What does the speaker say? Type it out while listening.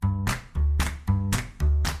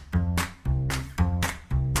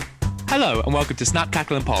Hello and welcome to Snap,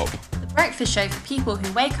 Cackle and Pop. The breakfast show for people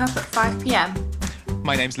who wake up at 5 p.m.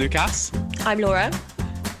 My name's Lucas. I'm Laura.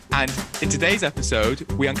 And in today's episode,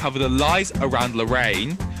 we uncover the lies around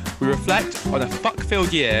Lorraine, we reflect on a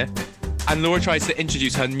fuck-filled year, and Laura tries to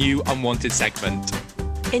introduce her new unwanted segment.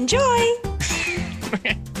 Enjoy!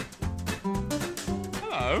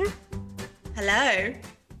 Hello. Hello.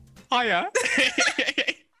 Hiya.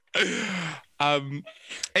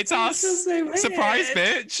 It's us. So Surprise,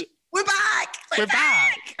 bitch. We're back! We're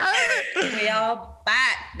back. We are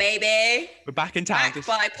back, baby. We're back in town. Back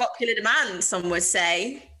by popular demand, some would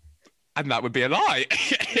say. And that would be a lie.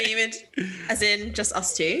 We would, as in just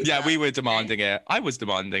us two. Yeah, we were demanding it. I was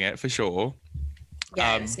demanding it for sure.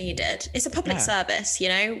 Yeah, it was needed. It's a public service, you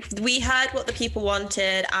know? We heard what the people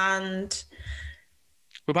wanted and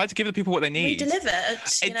we're about to give the people what they need. we delivered,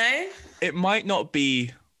 you know? It might not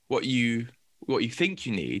be what you think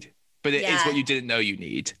you need, but it is what you didn't know you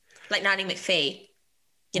need. Like Nanny McPhee.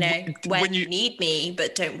 You know, when you need me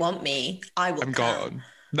but don't want me, I will I'm come. gone.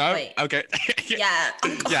 No? Wait. Okay. Yeah,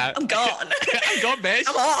 I'm gone. Yeah. I'm gone. I'm gone, bitch.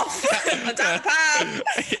 I'm off. I'm down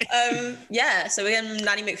the pan. Yeah, so we're going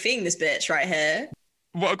Nanny McPhee this bitch right here.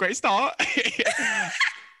 What a great start.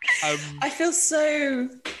 I feel so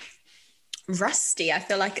rusty. I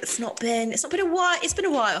feel like it's not been a while. It's been a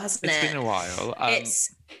while, hasn't it? It's been a while.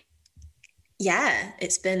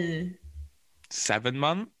 It's been 7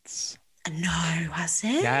 months. No, has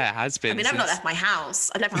it? Yeah, it has been. I mean, I've not left my house.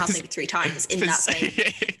 I've left my house maybe 3 times in that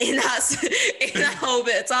whole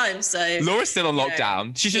bit of time. So Laura's still on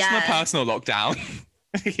lockdown. She's just in a personal lockdown.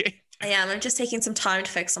 I am. I'm just taking some time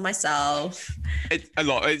to focus on myself.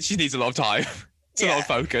 She needs a lot of time. It's a lot of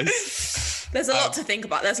focus. There's a lot to think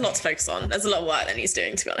about. There's a lot to focus on. There's a lot of work that needs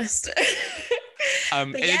doing, to be honest.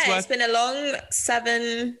 It's been a long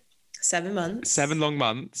 7 months. 7 long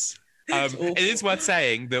months. It is worth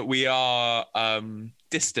saying that we are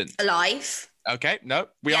distant. Alive. Okay, no,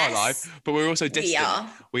 we are alive, but we're also distant.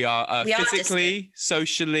 We are physically,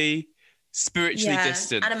 socially, spiritually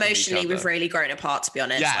distant. And emotionally, we've really grown apart, to be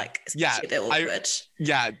honest. Yeah, it's a bit awkward.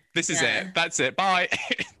 This is it. That's it. Bye.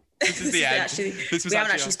 This is the end. We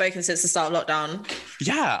haven't actually spoken since the start of lockdown.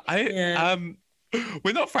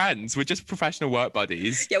 We're not friends. We're just professional work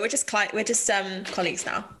buddies. Yeah, we're just colleagues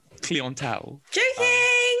now. Clientele.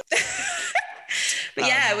 Joking.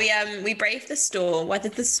 But we braved the storm,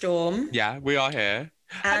 weathered the storm. Yeah, we are here.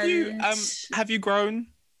 Have you grown?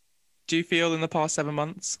 Do you feel in the past 7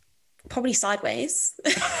 months? Probably sideways.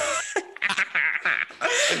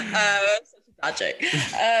 Bad joke.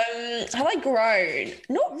 Have I grown? I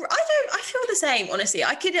feel the same, honestly.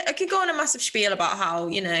 I could go on a massive spiel about how,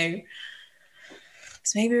 you know,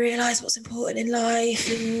 it's made me realise what's important in life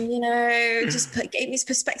and, you know, gave me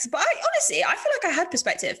perspective. But I feel like I had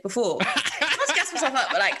perspective before. Not to gas myself up,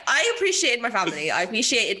 but like I appreciated my family. I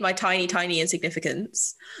appreciated my tiny, tiny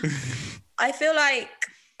insignificance. I feel like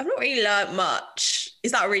I've not really learned much.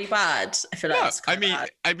 Is that really bad? I feel like that's kind of bad.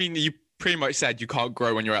 I mean, you pretty much said you can't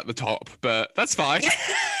grow when you're at the top, but that's fine.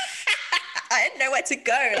 I had nowhere to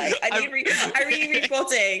go. Like I need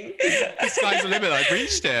repotting. The sky's the limit. I've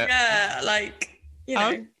reached it. Yeah, like. You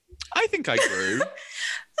know. I think I grew.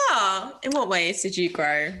 In what ways did you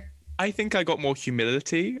grow? I think I got more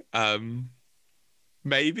humility.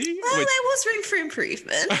 Maybe. Well, there was room for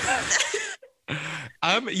improvement.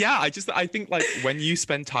 I think like when you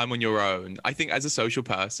spend time on your own, I think as a social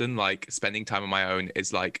person, like spending time on my own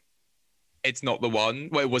is like, it's not the one.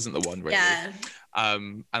 Well, it wasn't the one really. Yeah.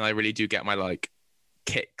 And I really do get my like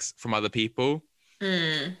kicks from other people.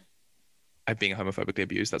 I'm being homophobically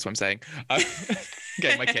abused. That's what I'm saying.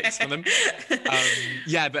 Getting my kicks from them.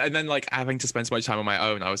 And then like having to spend so much time on my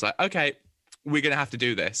own, I was like, okay, we're gonna have to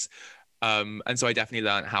do this. And so I definitely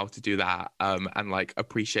learned how to do that. And like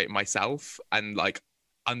appreciate myself and like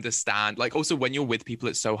understand. Like also when you're with people,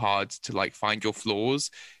 it's so hard to like find your flaws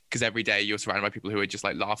because every day you're surrounded by people who are just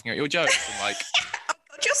like laughing at your jokes and like.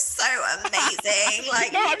 You're so amazing.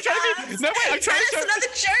 Like, no, I'm trying to be. No, wait, I'm trying to show. Another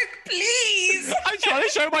joke, please. I'm trying to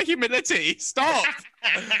show my humility. Stop.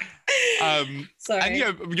 Sorry. And you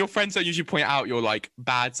know, your friends don't usually point out your like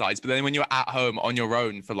bad sides, but then when you're at home on your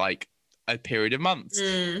own for like a period of months,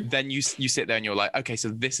 then you sit there and you're like, okay, so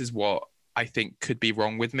this is what I think could be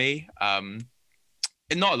wrong with me. And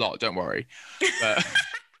not a lot, don't worry. But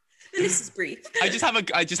this is brief. I just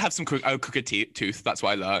have some crooked tooth. That's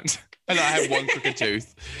what I learned. I have one crooked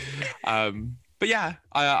tooth. But yeah,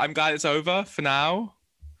 I'm glad it's over for now.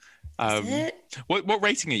 Is it? What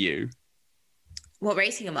rating are you? What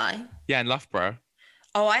rating am I? Yeah, in Loughborough.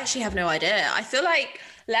 Oh, I actually have no idea. I feel like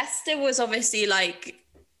Leicester was obviously like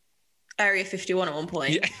Area 51 at one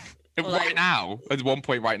point. Or, like, Right now, at one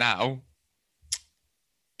point right now.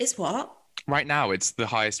 It's what? Right now, it's the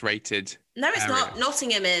highest rated. No, it's area. not.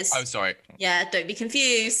 Nottingham is. Oh, sorry. Yeah, don't be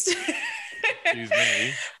confused. Excuse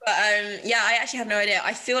me. But yeah, I actually have no idea.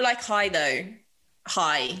 I feel like high though.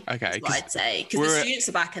 High. Okay. Is what I'd say. Because the students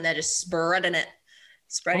are back and they're just spreading it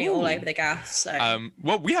all over the gaff. So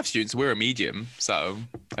well, we have students. We're a medium, so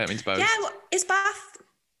I don't mean to boast. yeah, is Bath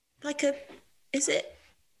like a? Is it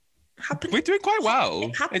happening? We're doing quite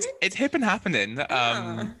well. It's hip and happening.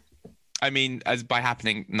 I mean, as by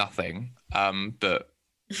happening, nothing. But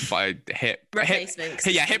by hip replacement.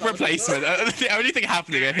 Hip replacement. The only thing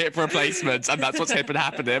happening are hip replacements, and that's what's hip and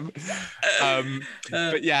happening.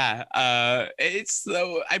 But yeah, it's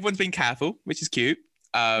everyone's being careful, which is cute.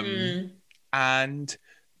 And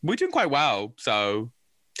we're doing quite well. So,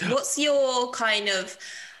 what's your kind of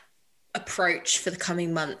approach for the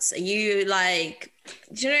coming months? Are you like,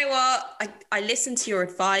 do you know what? I listened to your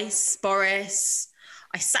advice, Boris.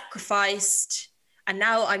 I sacrificed. And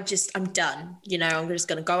now I'm done. You know, I'm just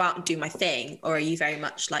going to go out and do my thing. Or are you very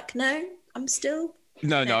much like, no, I'm still...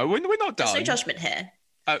 No, we're not done. There's no judgment here.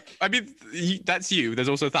 I mean, that's you. There's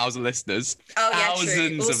also 1,000 listeners. Oh, yeah, Thousands true.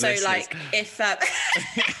 of Also, listeners. like, if...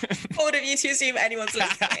 bold of you to assume anyone's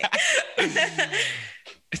listening.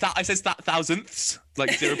 I says that thousandths,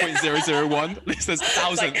 like 0.001. It says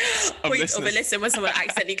thousandths like, of point listeners. of a listen when someone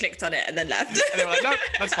accidentally clicked on it and then left. And they were like, no,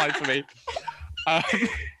 that's fine for me.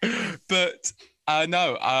 But...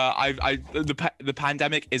 no, the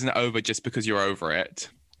pandemic isn't over just because you're over it.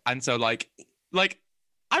 And so like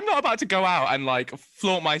I'm not about to go out and like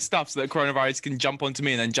flaunt my stuff so that coronavirus can jump onto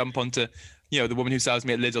me and then jump onto, the woman who sells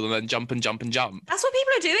me at Lidl and then jump and jump and jump. That's what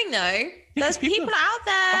people are doing though. There's people out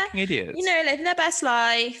there, fucking idiots. Living their best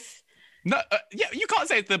life. No, you can't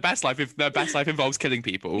say it's their best life if their best life involves killing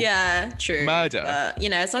people. Yeah, true. Murder.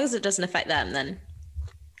 As long as it doesn't affect them, then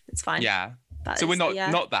it's fine. Yeah. So we're not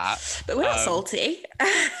that. But we're not salty.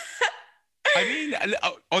 I mean,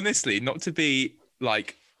 honestly, not to be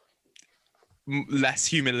like less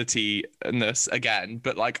humility-ness again,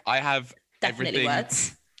 but like I have definitely everything.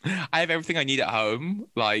 Words. I have everything I need at home.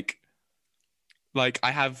 Like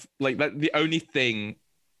I have like the only thing.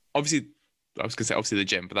 Obviously, I was gonna say obviously the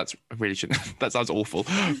gym, but that's I really shouldn't. That sounds awful.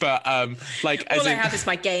 But like all I have is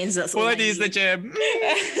my gains. That's all I need is the gym.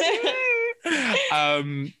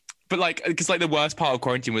 But like, because like the worst part of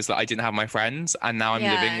quarantine was that I didn't have my friends, and now I'm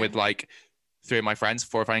living with like 3 of my friends,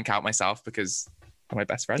 4 if I can count myself because I'm my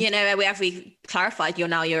best friend. We clarified you're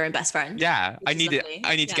now your own best friend. Yeah, I need it.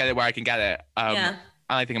 I need to get it where I can get it. And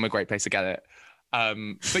I think I'm a great place to get it.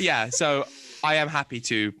 But yeah, so I am happy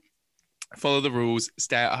to follow the rules,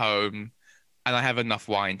 stay at home, and I have enough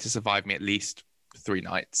wine to survive me at least 3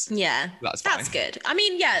 nights. Yeah, that's fine. That's good. I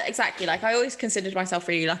mean, yeah, exactly. Like I always considered myself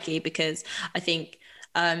really lucky because I think.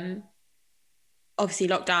 Obviously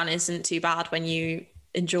lockdown isn't too bad when you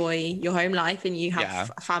enjoy your home life and you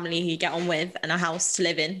have a family who you get on with and a house to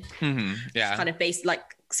live in. Yeah, kind of based, like,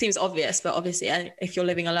 seems obvious, but obviously if you're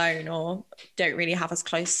living alone or don't really have as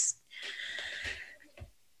close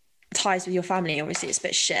ties with your family, obviously it's a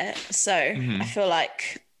bit shit. So I feel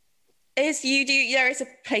like there is a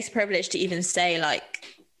place of privilege to even say like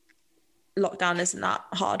lockdown isn't that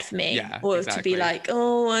hard for me, to be like,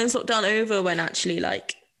 oh, when's lockdown over, when actually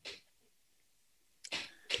like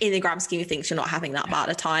in the grand scheme of things you're not having that bad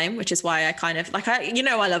a time, which is why I kind of like I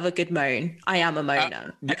love a good moan. I am a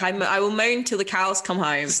moaner. Like I will moan till the cows come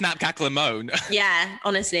home. Snap, cackle and moan. Yeah,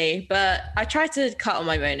 honestly, but I try to cut on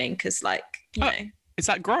my moaning because like is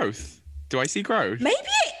that growth? Do I see growth? Maybe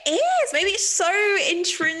it is. Maybe it's so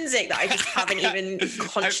intrinsic that I just haven't even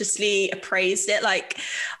consciously appraised it. Like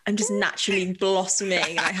I'm just naturally blossoming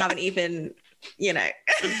and I haven't even,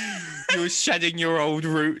 You're shedding your old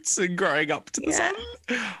roots and growing up to the sun.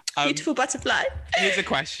 Beautiful butterfly. Here's a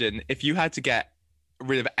question. If you had to get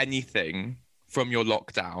rid of anything from your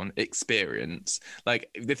lockdown experience, like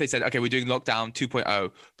if they said, okay, we're doing lockdown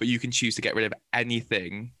 2.0, but you can choose to get rid of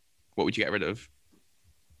anything, what would you get rid of?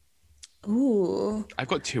 Ooh. I've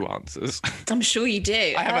got 2 answers. I'm sure you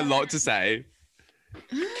do. I have a lot to say.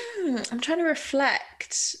 I'm trying to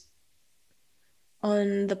reflect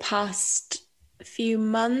on the past few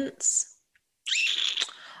months.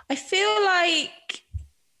 I feel like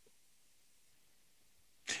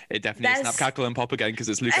it definitely is Snap, Cackle and Pop again because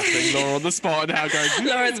it's Lucas putting Laura on the spot now going,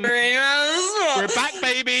 Laura's bringing on the spot. We're back,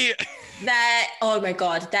 baby. Oh my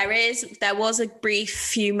God, there was a brief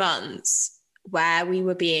few months where we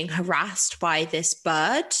were being harassed by this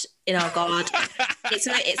bird in our garden.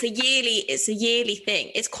 It's a yearly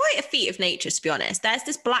thing. It's quite a feat of nature, to be honest. There's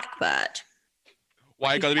this blackbird.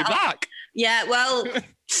 Why are you going to be black? Yeah, well,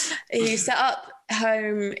 he set up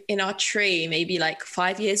home in our tree maybe like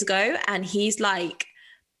 5 years ago, and he's like,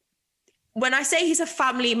 when I say he's a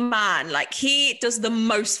family man, like he does the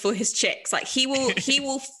most for his chicks. Like he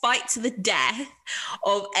will fight to the death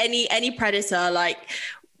of any predator, like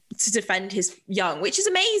to defend his young, which is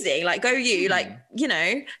amazing. Like, go you, like, you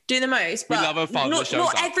know, do the most. But we love a father that shows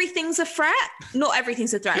not up. everything's a threat. Not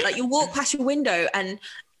everything's a threat. Like you walk past your window and,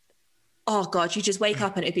 oh God, you just wake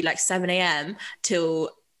up and it'd be like 7 a.m.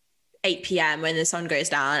 till 8 p.m. when the sun goes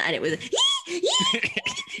down, and it was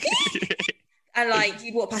and like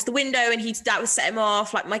you'd walk past the window and that would set him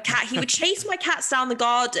off. Like my cat, he would chase my cats down the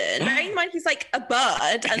garden. Bearing in mind he's like a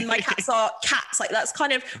bird and my cats are cats. Like that's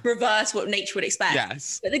kind of reverse what nature would expect.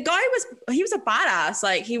 Yes. But the guy was a badass.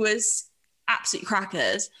 Like he was absolute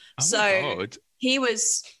crackers. Oh so my God. he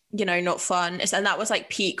was, you know, not fun. And that was like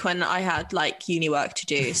peak when I had like uni work to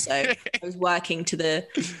do. So I was working to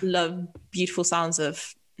the beautiful sounds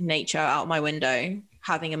of nature out my window,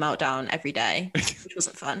 having a meltdown every day, which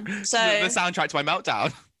wasn't fun. So the soundtrack to my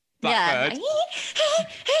meltdown. Blackbird. Yeah.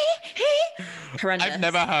 Horrendous. I've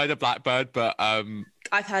never heard a Blackbird, but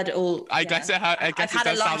I've heard all. I guess it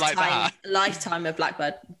does sound like that. Lifetime of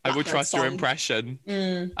Blackbird. I would trust your song. impression.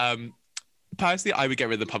 Personally, I would get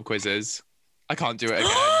rid of the pub quizzes. I can't do it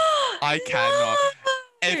again. I cannot.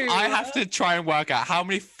 If I have to try and work out how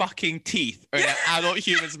many fucking teeth are in an adult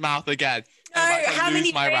human's mouth again, No, I'm about to how lose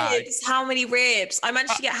many my rag. ribs? How many ribs? I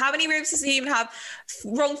managed to get how many ribs does he even have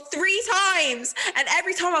wrong 3 times? And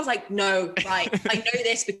every time I was like, no, right, I know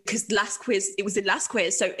this because it was the last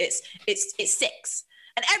quiz, so it's 6.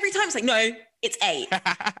 And every time it's like, no, it's 8. 3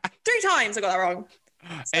 times I got that wrong.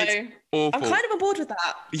 So It's awful. I'm kind of on board with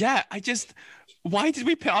that. Yeah, why did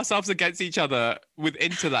we pit ourselves against each other with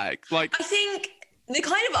intellect? Like, I think the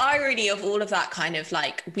kind of irony of all of that kind of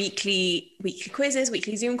like weekly quizzes,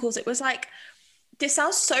 weekly Zoom calls, it was like, this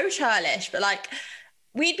sounds so churlish, but like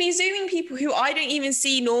we'd be Zooming people who I don't even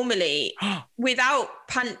see normally without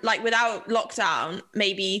lockdown,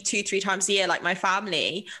 maybe 2-3 times a year, like my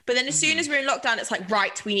family. But then as soon as we're in lockdown, it's like,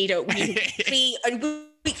 right, we need a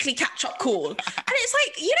weekly catch-up call. And it's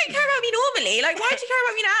like, you don't care about me normally. Like, why do you care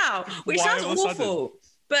about me now? Which Why sounds all of a awful. sudden?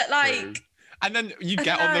 But like... True. And then you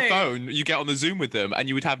get on the phone, you get on the Zoom with them, and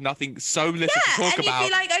you would have nothing so little to talk and about. You'd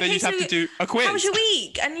be like, okay, then you'd have to do a quiz. How was your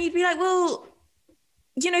week? And you'd be like, well,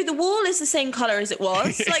 you know, the wall is the same colour as it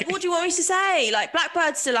was. Like, what do you want me to say? Like,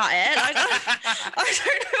 Blackbird's still at it. Like, I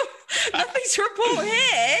don't know. Nothing to report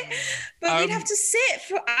here. But we'd have to sit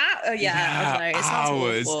for hours. Oh, yeah, I don't know. It sounds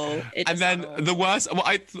hours. awful. And then the worst, well,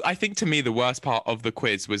 I think to me the worst part of the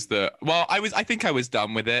quiz was I think I was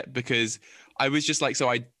done with it because I was just like,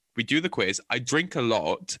 we do the quiz, I drink a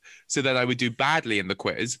lot, so then I would do badly in the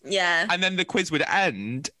quiz. Yeah. And then the quiz would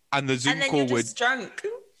end and the Zoom call you're just drunk.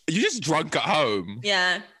 You're just drunk at home.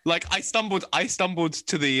 Yeah. Like I stumbled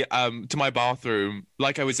to the to my bathroom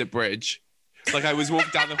like I was at bridge. Like I was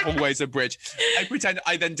walking down the hallways of bridge.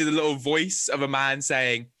 I then did a little voice of a man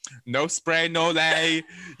saying, "No spray, no lay,"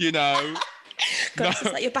 you know. God,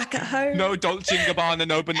 it's like you're back at home. No Dolce & Gabbana,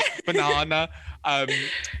 no banana.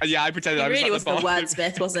 Yeah, I pretended He I was really at was the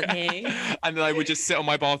wordsmith, wasn't he? And then I would just sit on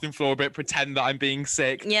my bathroom floor a bit, pretend that I'm being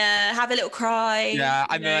sick. Yeah, have a little cry. Yeah,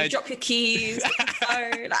 and then drop your keys, on the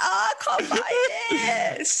phone. Like, I can't buy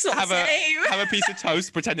it. It's not the same. Have a piece of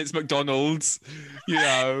toast, pretend it's McDonald's, you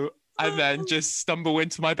know, and then just stumble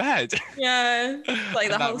into my bed. Yeah,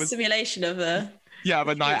 like the whole simulation of a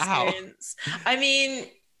night out. I mean,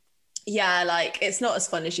 yeah, like it's not as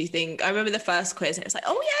fun as you think. I remember the first quiz and it's like,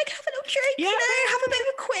 oh yeah, I can have a little drink, you know, have a bit of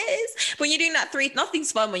a quiz. When you're doing that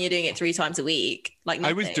nothing's fun when you're doing it 3 times a week. Like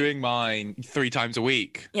nothing. I was doing mine 3 times a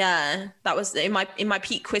week. Yeah, that was in my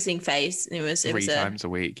peak quizzing phase. It was 3 times a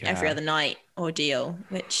week. Yeah. Every other night ordeal,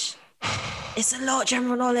 which it's a lot of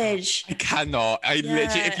general knowledge. I cannot.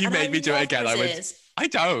 Literally, if you made me do it again, quizzes. I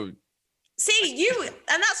don't. See, you,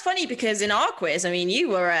 and that's funny because in our quiz, I mean, you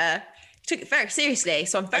were took it very seriously,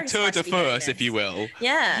 so I'm very a tour de force, if you will.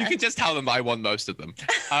 Yeah. You can just tell them that I won most of them.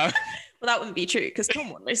 Well, that wouldn't be true because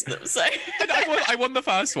Tom won most of them. So I won the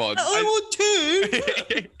first one. I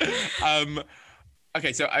won 2.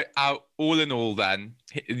 Okay, so all in all, then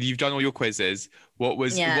you've done all your quizzes. What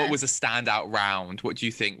was a standout round? What do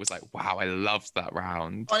you think was like? Wow, I loved that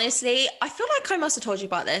round. Honestly, I feel like I must have told you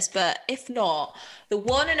about this, but if not, the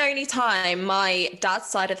one and only time my dad's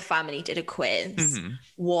side of the family did a quiz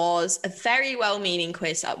was a very well-meaning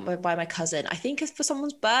quiz by my cousin. I think it's for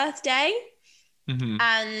someone's birthday,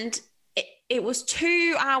 and it was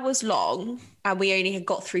 2 hours long, and we only had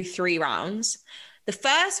got through 3 rounds. The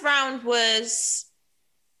first round was,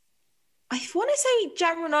 I want to say,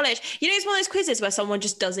 general knowledge. You know, it's one of those quizzes where someone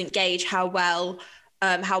just doesn't gauge how well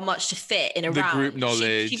how much to fit in a The round. group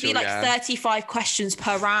knowledge. She'd be like 35 questions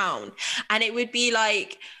per round. And it would be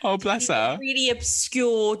like, oh, bless her. really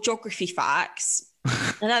obscure geography facts.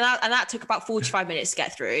 and that took about 45 minutes to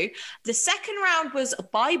get through. The second round was a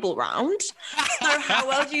Bible round. So how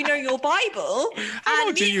well do you know your Bible? How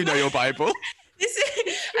well do you know your Bible?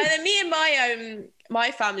 And then me and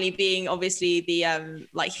my family, being obviously the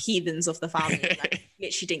like heathens of the family, like,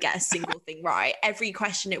 literally didn't get a single thing right. Every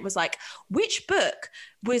question it was like, which book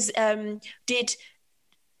was did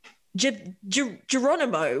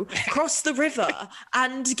Geronimo cross the river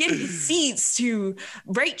and give his seeds to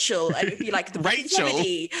Rachel? And it would be like the book of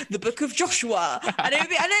Zebedee, the book of Joshua, and it would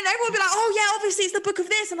be, and then everyone would be like, oh yeah, obviously it's the book of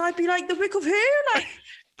this, and I'd be like, the book of who? Like,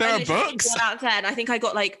 there are books. 1 out of 10. I think I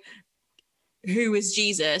got like, who is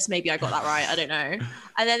Jesus? Maybe I got that right. I don't know.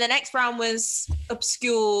 And then the next round was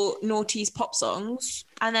obscure noughties pop songs.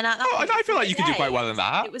 And then at that point, I feel like you could do quite well in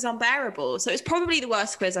that. It was unbearable. So it's probably the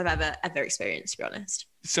worst quiz I've ever experienced, to be honest.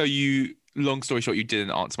 So long story short, you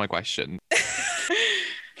didn't answer my question.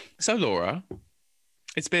 So Laura,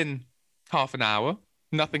 it's been half an hour.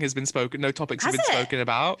 Nothing has been spoken. No topics have been spoken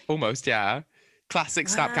about. Almost, yeah. Classic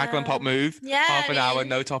snap, cackle, and pop move. Yeah, half an hour,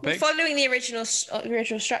 no topics. Following the original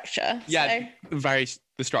structure. Yeah, the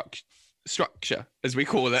structure, as we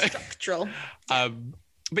call it. Structural.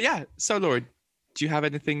 But yeah, so Laura, do you have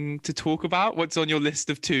anything to talk about? What's on your list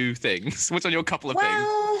of 2 things? What's on your couple of things?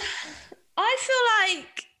 Well, I feel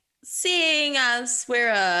like, seeing as we're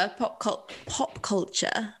a pop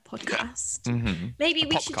culture podcast, maybe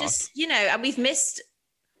we should just, and we've missed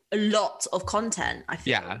a lot of content, I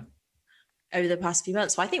feel. Yeah. Over the past few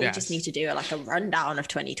months. So I think we just need to do a rundown of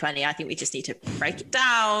 2020. I think we just need to break it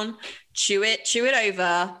down, chew it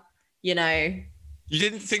over, You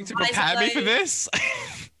didn't think to prepare me for this?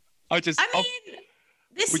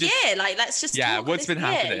 This year, let's just talk what's been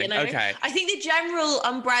happening? Okay. I think the general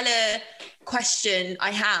umbrella question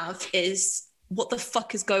I have is, what the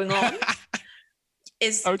fuck is going on?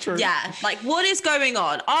 True. Yeah, what is going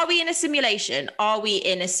on? Are we in a simulation?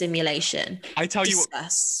 I tell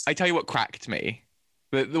you what cracked me.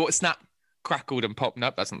 What snap, crackled, and popped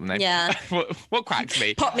up. That's not the name. Yeah. what cracked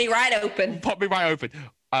me? Pop me right open.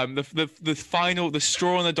 The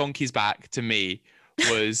straw on the donkey's back to me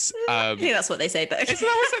was. I think that's what they say, but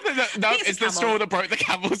no, it's the straw that broke the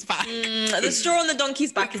camel's back. The straw on the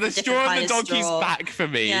donkey's back is the straw on the donkey's back for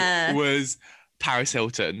me was Paris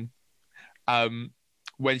Hilton.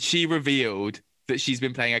 When she revealed that she's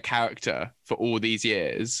been playing a character for all these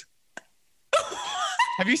years.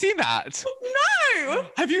 Have you seen that? No.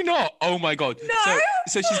 Have you not? Oh my God. No.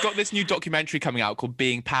 So she's got this new documentary coming out called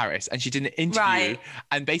Being Paris, and she did an interview. Right.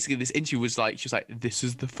 And basically this interview was like, she was like, this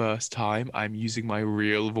is the first time I'm using my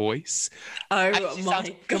real voice. Oh my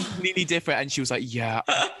God. Completely different. And she was like, yeah,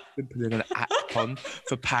 I've been putting an act on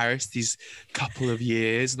for Paris these couple of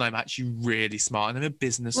years, and I'm actually really smart, and I'm a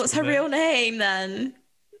business. What's her real name then?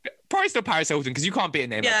 Probably still Paris Hilton, because you can't be a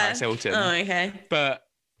name like Paris Hilton. Oh, okay. But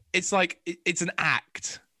it's like, it's an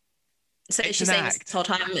act. So she's saying this whole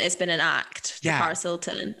time it's been an act. Yeah. Paris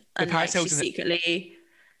Hilton. And Paris Hilton, she's secretly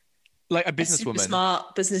like a businesswoman.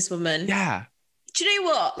 Smart businesswoman. Yeah. Do you know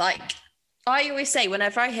what? I always say,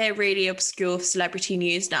 whenever I hear really obscure celebrity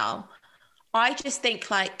news now, I just think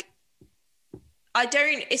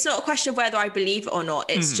it's not a question of whether I believe it or not.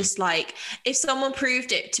 It's just if someone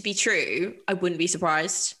proved it to be true, I wouldn't be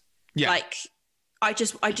surprised. Yeah. I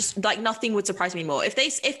just nothing would surprise me more.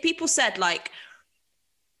 If people said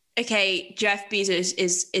okay, Jeff Bezos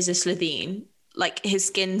is a Slovene, his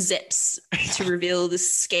skin zips to reveal the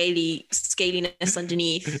scaliness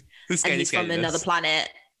underneath, and he's from another planet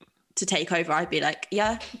to take over, I'd be like,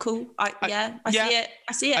 yeah, cool. I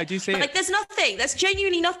see it. I do see it. There's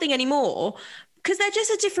genuinely nothing anymore, because they're just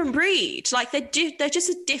a different breed. They're just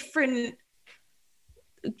a different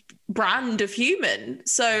brand of human.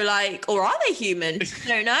 So or are they human? I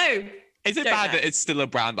don't know. Is it bad that it's still a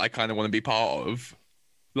brand that I kind of want to be part of?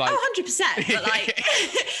 100%.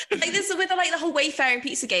 But this with the whole Wayfair and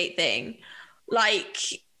Pizzagate thing.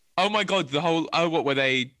 Oh my God, the whole what were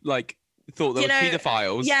they thought they were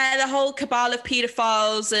pedophiles? Yeah, the whole cabal of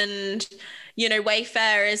pedophiles, and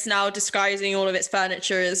Wayfair is now disguising all of its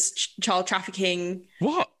furniture as child trafficking.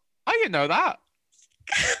 What? I didn't know that.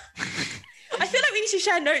 I feel like we need to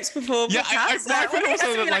share notes before. Yeah, I feel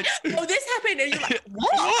also that oh, this happened, and you're like,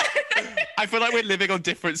 what? I feel like we're living on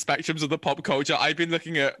different spectrums of the pop culture. I've been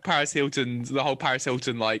looking at the whole Paris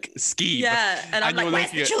Hilton scheme. Yeah, and I'm like,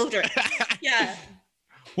 where's the children? Yeah.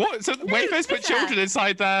 What? So Wayfair's put children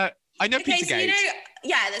inside their. I know Pizzagate.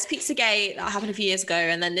 yeah, there's Pizzagate that happened a few years ago,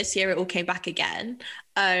 and then this year it all came back again.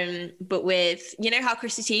 But with, you know how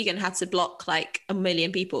Chrissy Teigen had to block like 1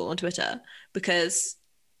 million people on Twitter because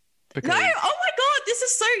no, oh my god, this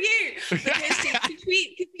is so you.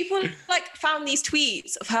 Because people like found these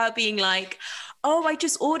tweets of her being like, "Oh, I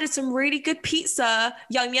just ordered some really good pizza,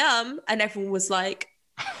 yum yum," and everyone was like,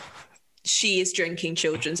 "She is drinking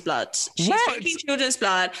children's blood. She's drinking children's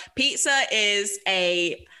blood. Pizza is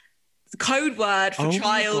a code word for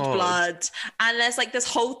child blood." And there's like this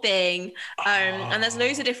whole thing, and there's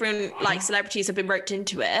loads of different like celebrities have been roped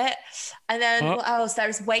into it. And then what else?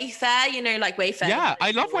 There's Wayfair, you know, like Wayfair. Yeah,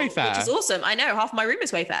 I love Wayfair, which is awesome. I know half my room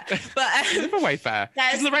is Wayfair. But I love Wayfair.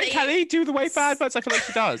 Does Lorraine Kelly do the Wayfair adverts? I feel like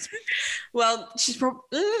she does. Well, she's probably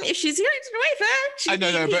if she's going to Wayfair. I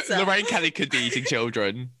know, but Lorraine Kelly could be eating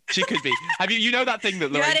children. She could be. Have you know that thing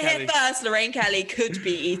that Lorraine Kelly? You heard it here first. Lorraine Kelly could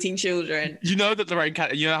be eating children. You know that Lorraine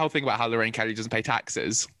Kelly. You know the whole thing about how Lorraine Kelly doesn't pay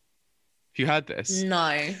taxes. Have you heard this?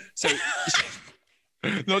 No. So.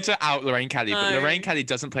 Not to out Lorraine Kelly, but Lorraine Kelly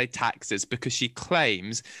doesn't pay taxes because she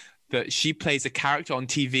claims that she plays a character on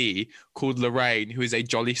TV called Lorraine, who is a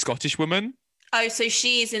jolly Scottish woman. Oh, so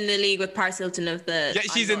she's in the league with Paris Hilton of the... Yeah,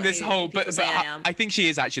 she's in this whole... But I think she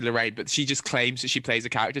is actually Lorraine, but she just claims that she plays a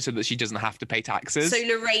character so that she doesn't have to pay taxes. So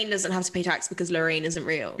Lorraine doesn't have to pay tax because Lorraine isn't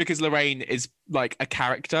real? Because Lorraine is like a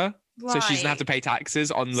character, so she doesn't have to pay taxes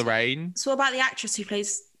on Lorraine. So what about the actress who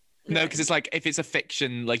plays... No, because it's like if it's a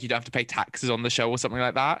fiction, like you don't have to pay taxes on the show or something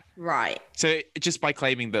like that. Right. So just by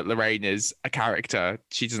claiming that Lorraine is a character,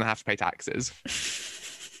 she doesn't have to pay taxes.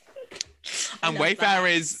 And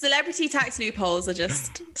Wayfair is... Celebrity tax loopholes are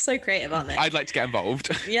just so creative, aren't they? I'd like to get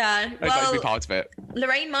involved. Yeah. I'd like to be part of it.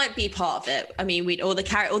 Lorraine might be part of it. I mean,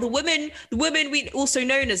 the woman we also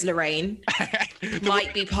known as Lorraine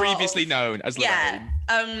might be part previously known as Lorraine.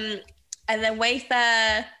 Yeah. And then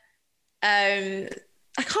Wayfair,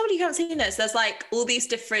 I can't believe you haven't seen this. There's like all these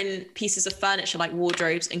different pieces of furniture, like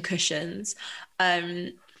wardrobes and cushions.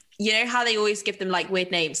 You know how they always give them like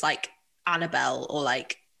weird names, like Annabelle or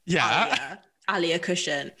like Alia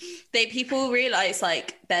cushion. People realize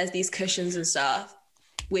like there's these cushions and stuff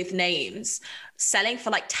with names selling for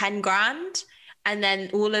like 10 grand, and then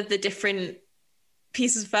all of the different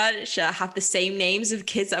pieces of furniture have the same names of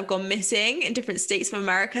kids that have gone missing in different states of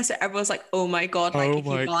America. So everyone's like, oh my god, like if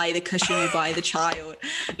you buy the cushion, you buy the child.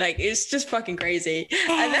 Like it's just fucking crazy.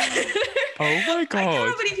 And then, oh my god, I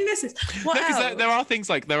can't believe this is what else? There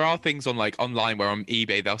are things on like online where on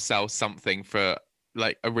eBay they'll sell something for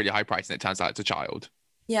like a really high price and it turns out it's a child.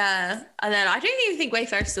 Yeah, and then I don't even think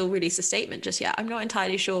Wayfair still released a statement just yet. I'm not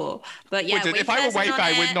entirely sure, but yeah. If I were Wayfair,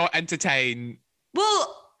 I would not entertain.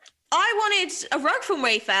 Well, I wanted a rug from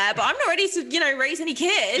Wayfair, but I'm not ready to, raise any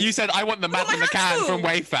kids. You said I want the map and the can from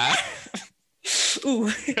Wayfair. Ooh,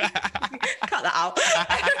 cut that out.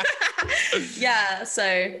 Yeah, so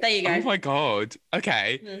there you go. Oh my god.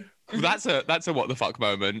 Okay, that's a what the fuck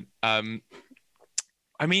moment.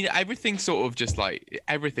 I mean, everything sort of just like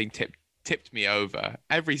everything tipped me over.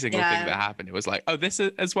 Every single thing that happened, it was like, oh, this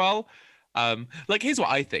as well. Like here's what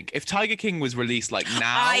I think: if Tiger King was released like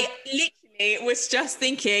now, I literally was just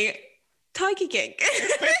thinking Tiger King.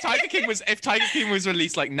 if Tiger King was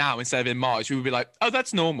released like now instead of in March, we would be like, oh,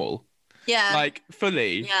 that's normal. Yeah. Like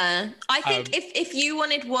fully. Yeah. I think if you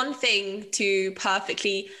wanted one thing to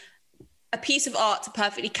a piece of art to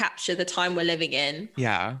perfectly capture the time we're living in,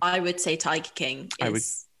 I would say Tiger King is, I would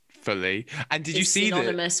fully. And did you see that?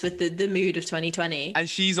 Synonymous with the mood of 2020. And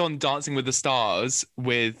she's on Dancing with the Stars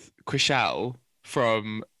with Chrishell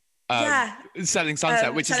from Selling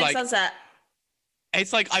Sunset, which is like Sunset.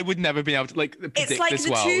 It's like I would never be able to like predict it's like this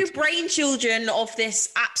the world. two brain children of this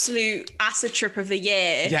absolute acid trip of the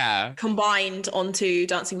year combined onto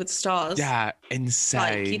Dancing with the Stars. Yeah, insane.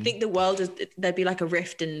 Like you think the world there'd be like a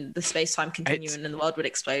rift in the space-time continuum and the world would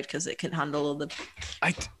explode because it couldn't handle all the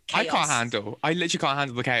I literally can't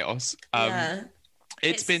handle the chaos.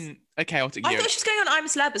 It's been a chaotic year. I thought she was going on I'm a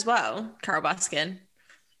Celeb as well, Carol Baskin.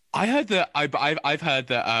 I heard that I've heard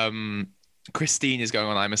that Christine is going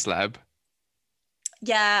on I'm a Celeb.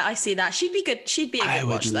 Yeah, I see that. She'd be good. She'd be a good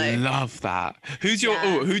watch, though. I would love that. Who do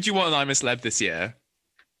you want on I'm a Celeb this year?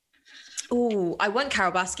 Oh, I want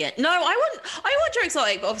Carol Baskin. No, I want Joe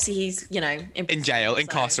Exotic, but obviously he's, in jail,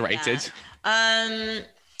 incarcerated. I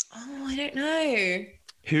don't know.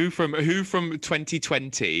 Who from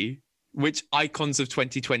 2020? Which icons of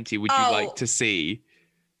 2020 would you like to see?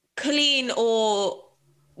 Colleen or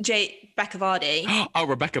Rebecca Vardy. Oh,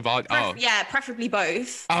 Rebecca Vardy. Yeah, preferably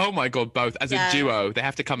both. Oh my god, both as a duo. They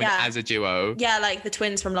have to come in as a duo. Yeah, like the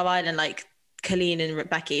twins from Love Island, like Colleen and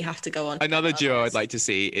Rebecca have to go on. Another duo I'd like to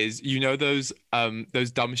see is those dumb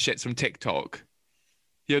shits from TikTok.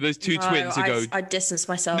 You know, those two twins who go... I distance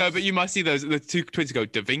myself. No, but you must see those. The two twins who go,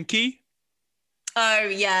 Da Vinci? Oh,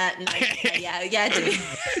 yeah. No, yeah.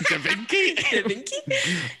 Da Vinci? Da Vinci?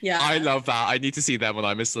 Yeah. I love that. I need to see them when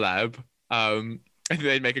I'm a celeb. I think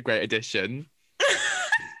they'd make a great addition.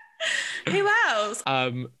 Who else?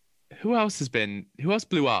 Who else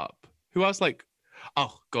blew up? Who else, like...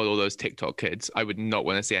 Oh, God, all those TikTok kids. I would not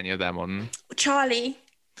want to see any of them on... Charlie.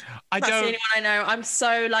 That's the don't... only one I know.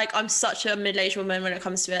 I'm such a middle-aged woman when it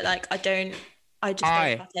comes to it. Like, I just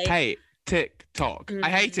don't hate TikTok. I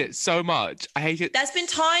hate it so much. I hate it. There's been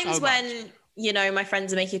times when, you know, my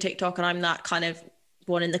friends are making TikTok and I'm that kind of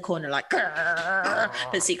one in the corner, like, but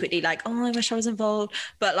secretly like, oh, I wish I was involved.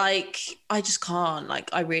 But like, I just can't. Like,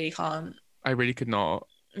 I really can't. I really could not.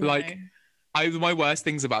 No. Like, my worst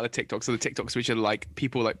things about the TikToks are the TikToks which are like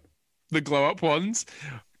people like the glow up ones,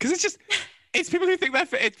 because it's just. It's people who think they're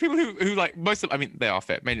fit. It's people who like most of them. I mean, they are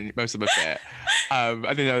fit. Mainly, most of them are fit.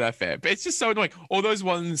 And they know they're fit. But it's just so annoying. All those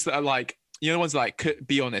ones that are like, you know, the ones like,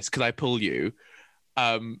 be honest, could I pull you?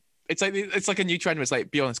 It's like a new trend where it's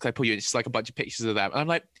like, be honest, could I pull you? And it's just like a bunch of pictures of them. And I'm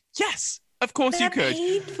like, yes, of course you could.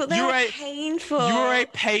 They're painful. You are a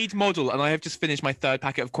paid model, and I have just finished my 3rd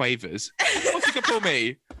packet of Quavers. Of course you could pull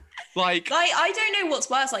me. Like, I don't know what's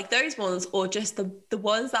worse, like those ones or just the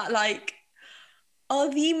ones that like are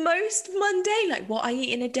the most mundane, like what I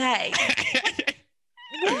eat in a day.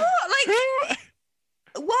 What? Like,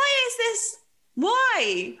 why is this?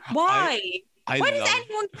 Why? Why does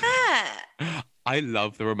anyone care? I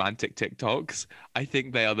love the romantic TikToks. I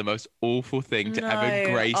think they are the most awful thing to ever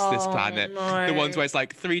grace this planet. No. The ones where it's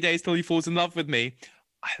like 3 days till he falls in love with me.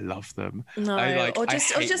 I love them. No, or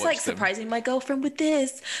just like surprising my girlfriend with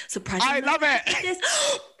this. I love it. With this.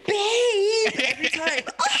 Babe, every time.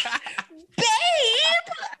 Babe,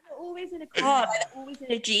 they're always in a car. They're always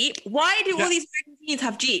in a Jeep. Why do all these American teens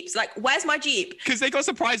have Jeeps? Like, where's my Jeep? Because they got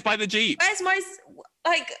surprised by the Jeep. Where's my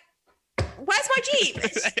Jeep?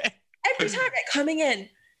 Every time they're coming in.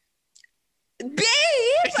 Babe,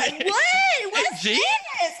 what? What's Jeep?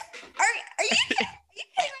 this? Are you kidding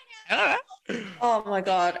right now? Oh my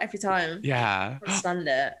God, every time. Yeah. I stand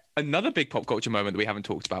it. Another big pop culture moment that we haven't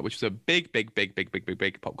talked about, which was a big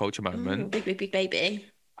pop culture moment. Big baby.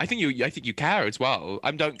 I think you care as well.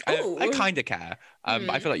 I kind of care. But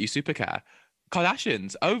I feel like you super care.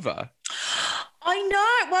 Kardashians over. I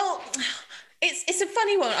know. Well, it's a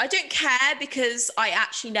funny one. I don't care because I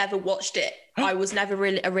actually never watched it. I was never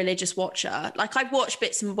really a religious watcher. Like, I've watched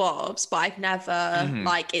bits and bobs, but I've never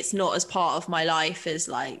like, it's not as part of my life as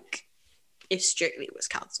like if Strictly was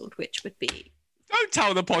cancelled, which would be. Don't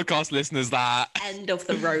tell the podcast listeners that. End of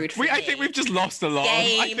the road for me. I think we've just lost a lot.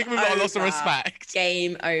 I think we've got a lot of respect.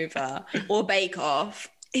 Game over. Or Bake Off.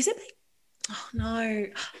 Is it? Oh, no.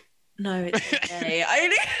 No, it's okay.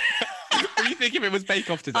 Were you thinking it was Bake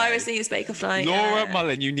Off today? I was thinking it's Bake Off night. Laura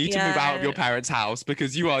Mullen, you need to move out of your parents' house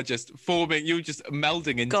because you are just you're just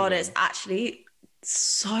melding into God, them. it's actually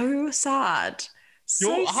so sad.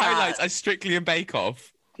 Your highlights are Strictly and Bake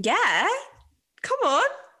Off. Yeah. Come on.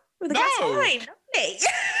 With a glass of wine. Lovely.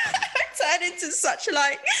 I turned into such a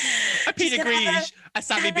Pinot Gris, a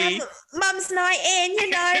Sammy B. Mum's night in, you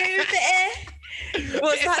know,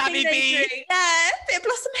 what's that Sammy B? Yeah, bit of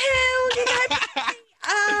Blossom Hill, you know.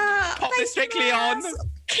 Pop the Strictly on.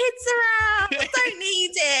 Kids around, don't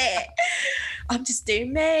need it. I'm just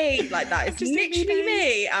doing me. Like, that is just literally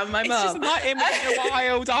me and my mum. It's just night in the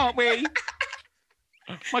wild, aren't we?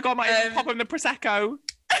 My God, pop in the Prosecco.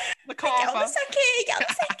 The Get on the Seki.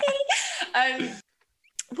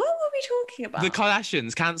 What were we talking about? The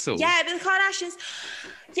Kardashians cancelled. Yeah, the Kardashians.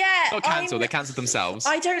 Yeah. Not cancelled, they cancelled themselves.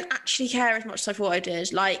 I don't actually care as much as I thought I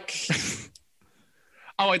did. Like,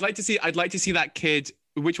 oh, I'd like to see that kid.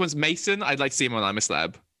 Which one's Mason? I'd like to see him on I'm a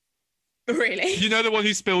Celeb. Really? You know, the one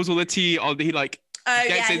who spills all the tea on he like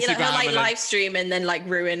gets Instagram he'll like live stream and then like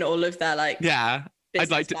ruin all of their like I'd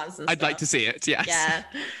like to see it. Yes. Yeah.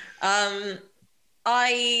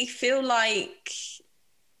 I feel like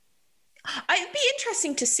it'd be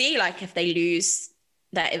interesting to see like if they lose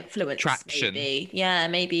their influence. Traction.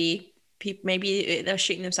 Maybe they're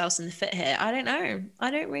shooting themselves in the foot here. I don't know.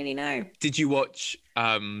 I don't really know. Did you watch?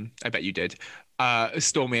 I bet you did.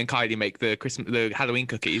 Stormi and Kylie make the Halloween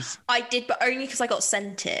cookies. I did, but only because I got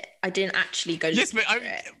sent it. I didn't actually go. Yes, but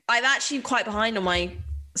I'm actually quite behind on my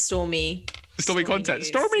Stormi content.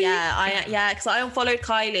 News. Stormi. Yeah, because I unfollowed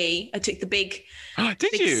Kylie. I took the big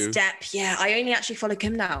step. Yeah, I only actually follow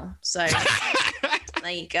Kim now. So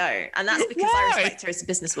there you go. And that's because I respect her as a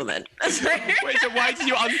businesswoman. Wait, so why did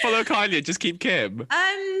you unfollow Kylie and just keep Kim?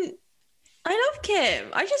 I love Kim.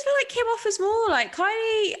 I just feel like Kim offers more. Like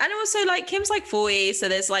Kylie, and also like Kim's like 40, so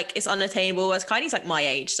there's like it's unattainable. Whereas Kylie's like my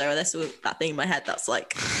age, so there's that thing in my head that's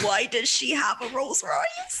like, why does she have a Rolls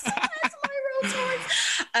Royce? Where's my Rolls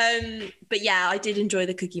Royce? But yeah, I did enjoy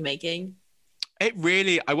the cookie making.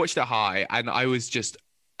 I watched it high, and I was just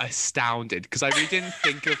astounded because I really didn't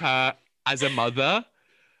think of her as a mother.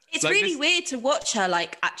 It's like really weird to watch her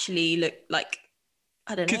like actually look like,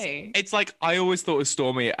 I don't know. It's like I always thought of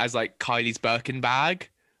Stormi as like Kylie's Birkin bag.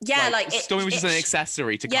 Yeah, Stormi was just an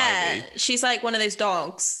accessory to Kylie. Yeah, she's like one of those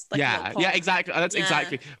dogs. Like yeah, exactly. That's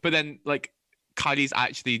exactly. But then like Kylie's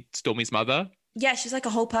actually Stormi's mother. Yeah, she's like a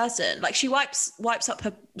whole person. Like she wipes up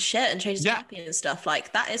her shit and changes her nappy and stuff.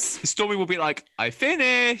 Like that is. Stormi will be like, I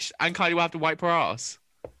finished, and Kylie will have to wipe her ass.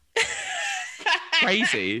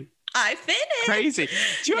 Crazy. I finished. Crazy.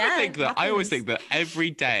 Do you ever think that? I always think that every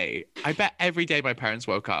day, I bet every day my parents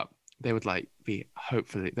woke up, they would like be,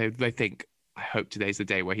 hopefully, they think, I hope today's the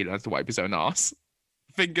day where he learns to wipe his own ass.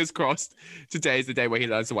 Fingers crossed, today is the day where he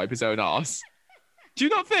learns to wipe his own ass. Do you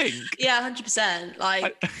not think? Yeah, 100%.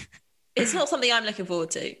 Like, it's not something I'm looking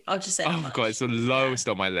forward to. I'll just say. Oh my God, it's the lowest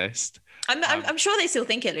on my list. I'm sure they still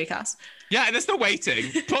think it, Lucas. Yeah, and they're still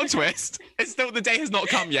waiting. Plot twist. It's still, the day has not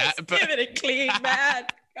come yet. But give it a clean, man.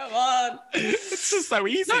 Come on. It's just so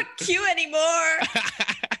easy. It's not cute anymore.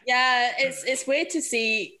 Yeah, it's weird to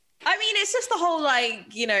see. I mean, it's just the whole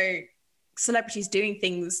like, you know, celebrities doing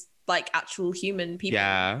things like actual human people.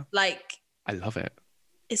 Yeah. Like, I love it.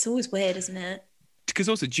 It's always weird, isn't it? Because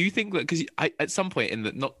also, do you think that, because at some point in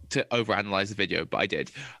the, not to overanalyze the video, but I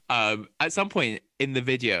did, at some point in the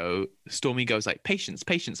video, Stormi goes like, patience,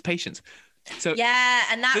 patience, patience. So yeah,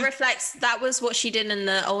 and that was what she did in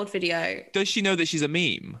the old video. Does she know that she's a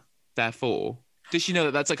meme? Therefore, does she know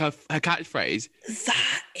that that's like her catchphrase?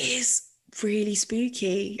 That is really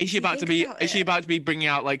spooky. Is she about to be? Is she about to be bringing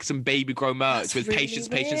out like some baby grow merch with really patience,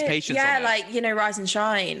 weird. Patience, patience? Yeah, on like, you know, Rise and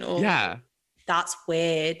Shine. Or, yeah, that's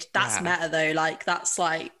weird. That's meta though. Like that's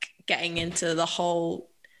like getting into the whole.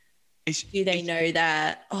 Do they know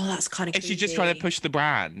that? Oh, that's kind of. Is she just trying to push the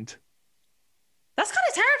brand? That's kind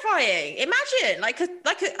of terrifying. Imagine, like,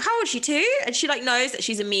 how old is she, 2? And she like knows that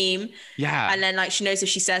she's a meme. Yeah. And then like she knows if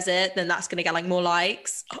she says it, then that's gonna get like more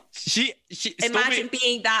likes. She imagine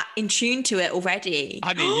being that in tune to it already.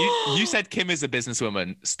 Honey, you said Kim is a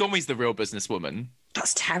businesswoman. Stormi's the real businesswoman.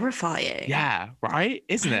 That's terrifying. Yeah, right?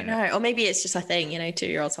 Isn't it? No, or maybe it's just a thing, you know,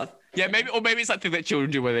 2-year-olds have. Yeah, maybe it's that thing that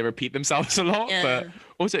children do where they repeat themselves a lot. Yeah. But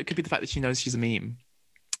also it could be the fact that she knows she's a meme.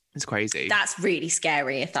 It's crazy. That's really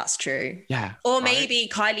scary if that's true. Yeah. Or maybe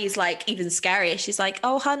Kylie's like even scarier. She's like,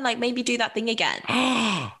 oh, hun, like maybe do that thing again.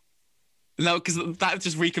 No, because that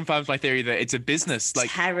just reconfirms my theory that it's a business.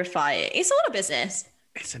 Like terrifying. It's all a business.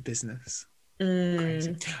 It's a business.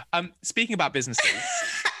 Speaking about businesses.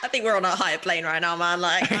 I think we're on a higher plane right now, man.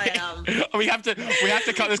 Like I am. we have to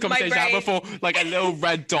cut this conversation out before like a little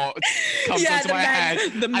red dot comes onto my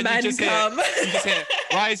head. The and men you just come. You just hear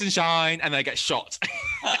Rise and Shine, and they get shot.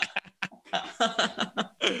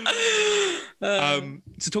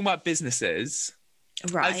 So talking about businesses,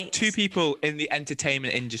 right? As 2 people in the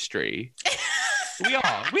entertainment industry,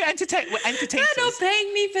 we're entertainers. They're not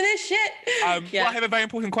paying me for this shit. Well, I have a very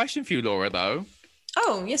important question for you, Laura, though.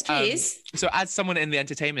 Oh, yes, please. So as someone in the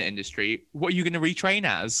entertainment industry, what are you going to retrain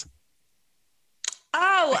as?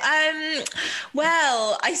 Oh,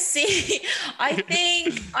 well, I see. I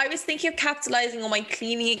think I was thinking of capitalizing on my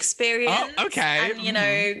cleaning experience. Oh, okay. And, you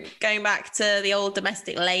know, going back to the old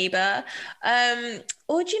domestic labor.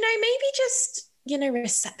 Or, do you know, maybe just, you know,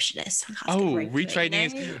 receptionist.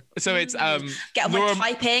 Retraining is... So it's... Get on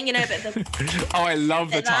my typing, you know, but oh, I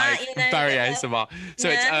love the type. You know, very ASMR. So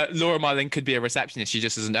it's Laura Marling could be a receptionist. She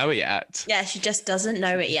just doesn't know it yet. Yeah, she just doesn't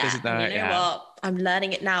know it yet. Doesn't know it yet. What? I'm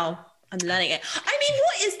learning it now. I'm learning it. I mean,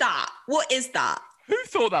 what is that? What is that? Who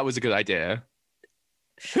thought that was a good idea?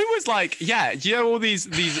 Who was like, yeah, do you know all these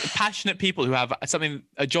passionate people who have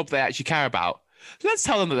a job they actually care about? Let's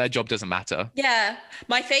tell them that their job doesn't matter. Yeah.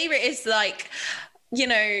 My favorite is like, you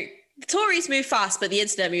know, the Tories move fast, but the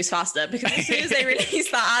internet moves faster, because as soon as they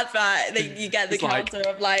release that advert, you get the counter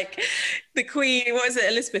of like the Queen, what was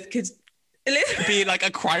it, Elizabeth could be like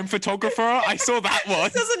a crime photographer. I saw that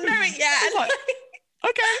one. Doesn't know it yet. Like,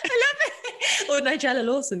 okay. I love it. Or Nigella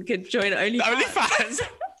Lawson could join OnlyFans. OnlyFans.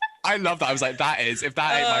 I love that. I was like, if that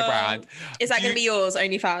ain't my brand. Is that going to be yours,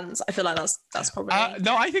 OnlyFans? I feel like that's probably.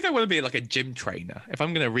 No, I think I want to be like a gym trainer. If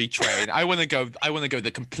I'm going to retrain, I want to go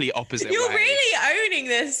the complete opposite You're way. really owning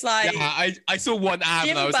this, like. Yeah, I saw one ad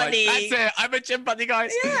and I was buddy. like, that's it. I'm a gym buddy,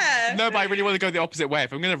 guys. Yeah. No, but I really want to go the opposite way.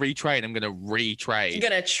 If I'm going to retrain, I'm going to retrain. You're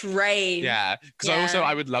going to train. Yeah, because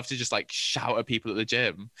I would love to just like shout at people at the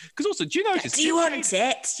gym. Because also, do you notice? Do you want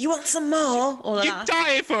it? You want some more? You're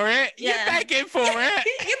dying for it. Yeah. You're begging for it.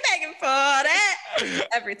 You're begging for it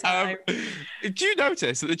every time. Do you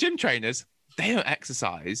notice that the gym trainers, they don't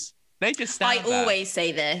exercise? They just stand there. I always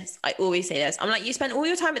say this. I'm like, you spend all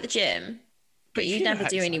your time at the gym, but you never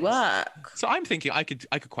do any work. So I'm thinking I could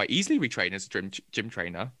quite easily retrain as a gym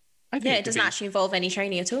trainer. It doesn't actually involve any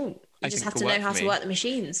training at all. You just have to know how to work the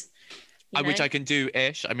machines. Which I can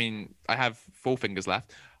do-ish. I mean, I have 4 fingers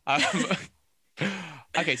left.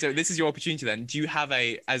 Okay, so this is your opportunity then. Do you have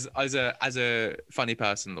as a funny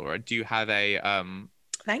person, Laura, do you have a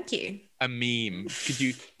Thank you. A meme? Could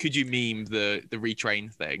you meme the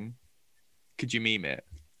retrain thing? Could you meme it?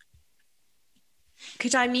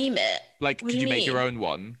 Could I meme it? Like, could you make your own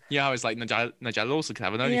one? You know how it's like Nigella also could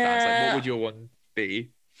have an OnlyFans. Yeah. Like, what would your one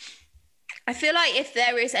be? I feel like if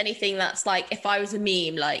there is anything that's like, if I was a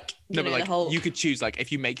meme, like, but like, the whole... you could choose, like,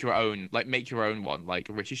 if you make your own one, like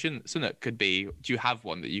Rishi Sunak could be. Do you have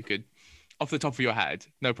one that you could, off the top of your head,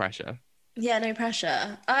 no pressure? Yeah, no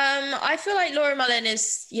pressure. I feel like Laura Mullin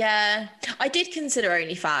is, I did consider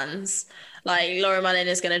OnlyFans. Like, Laura Mullin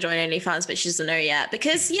is going to join OnlyFans, but she doesn't know yet.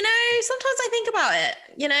 Because, sometimes I think about it,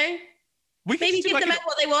 Maybe give them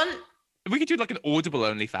what they want. We could do like an Audible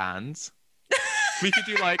OnlyFans. We could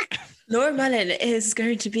do like... Laura Mullin is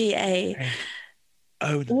going to be a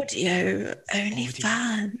audio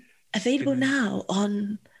OnlyFans. Available now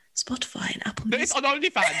on Spotify and Apple Music. It's on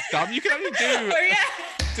OnlyFans, dumb. You can only do...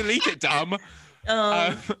 Delete it, dumb.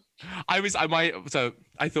 I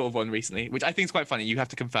thought of one recently, which I think is quite funny. You have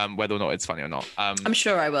to confirm whether or not it's funny or not. I'm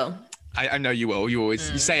sure I will. I know you will. You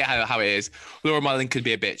always you say it how it is. Laura Mullin could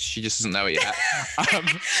be a bitch. She just doesn't know it yet.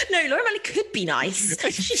 No, Laura Mullin could be nice.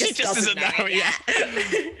 She just doesn't know it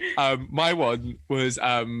yet. My one was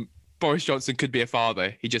Boris Johnson could be a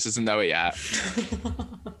father. He just doesn't know it yet.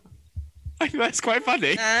 I think that's quite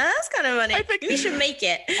funny. That's kind of funny. I think we should make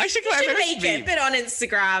it. I should make it. Put it on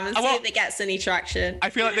Instagram and see if it gets any traction. I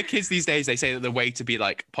feel like the kids these days, they say that the way to be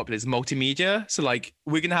like popular is multimedia. So like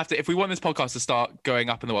we're gonna have to, if we want this podcast to start going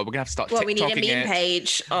up in the world, we're gonna have to start TikToking it. We need a meme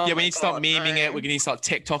page. We need to start memeing it. We're gonna need to start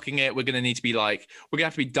TikToking it. We're gonna need to be like, we're gonna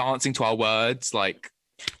have to be dancing to our words. Like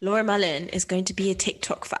Laura Mullin is going to be a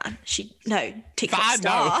TikTok fan. TikTok star. No. TikTok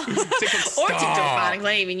star. Or TikTok fan, because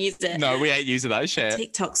I ain't even used it. No, we ain't using that shit.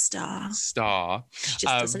 TikTok star. She just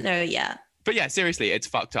doesn't know it yet. But yeah, seriously, it's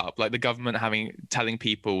fucked up. Like the government telling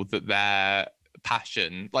people that their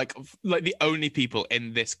passion, like the only people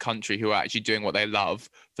in this country who are actually doing what they love,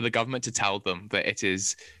 for the government to tell them that it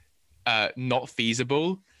is not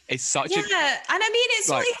feasible is such a... Yeah, and I mean, it's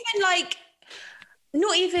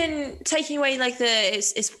not even taking away like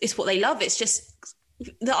it's what they love. It's just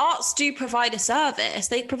the arts do provide a service.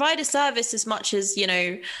 They provide a service as much as,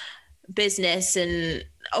 business, and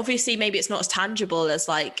obviously maybe it's not as tangible as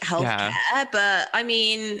like healthcare, but I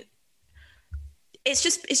mean, it's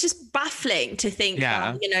just baffling to think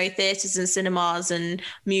that, theatres and cinemas and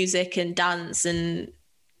music and dance and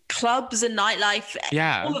clubs and nightlife,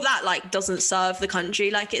 all of that like doesn't serve the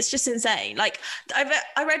country. Like it's just insane. Like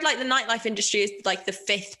I read like the nightlife industry is like the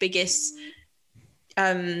 5th biggest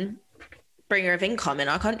bringer of income in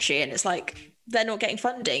our country, and it's like they're not getting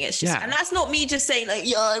funding. It's just, and that's not me just saying like,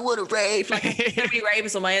 I want to rave. Like every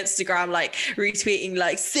ravers on my Instagram like retweeting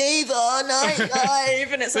like save our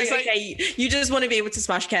nightlife, and it's like okay, you just want to be able to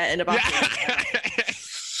smash cat in a bathroom.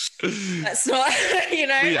 That's not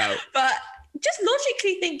but just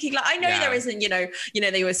logically thinking, like I know there isn't,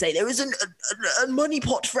 they always say there isn't a money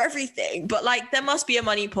pot for everything, but like there must be a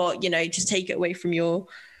money pot, just take it away from your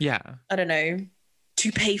I don't know,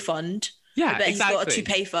 toupee fund. I bet he's got a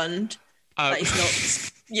toupee fund that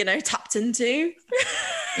he's not tapped into.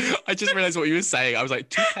 I just realized what you were saying. I was like,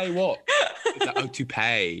 toupee what?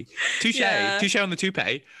 Toupee. Touche on the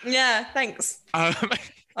toupee. Yeah, thanks. I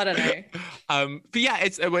don't know. But yeah,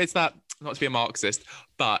 it's that, not to be a Marxist,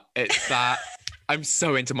 but it's that I'm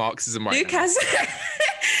so into Marxism right now.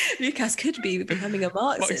 Lucas could be becoming a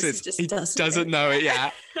Marxist. He just doesn't know it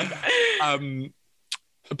yet.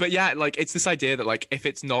 But yeah, like it's this idea that like if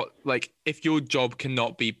it's not like if your job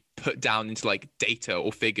cannot be put down into like data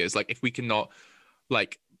or figures, like if we cannot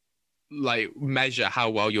like measure how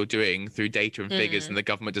well you're doing through data and figures, and the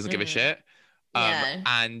government doesn't give a shit, Yeah.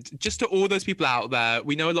 And just to all those people out there,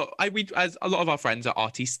 we know a lot. As a lot of our friends are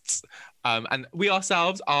artists, and we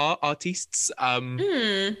ourselves are artists. And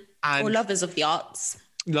Or lovers of the arts.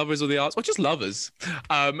 Lovers of the arts, or just lovers.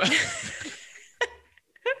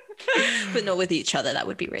 But not with each other. That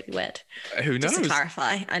would be really weird. Who knows? Just to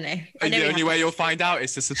clarify, I know. The only way you'll find out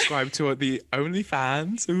is to subscribe to the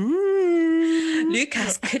OnlyFans. Ooh.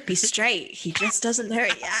 Lucas could be straight. He just doesn't know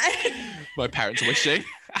it yet. My parents are wishing.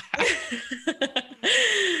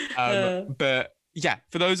 But yeah,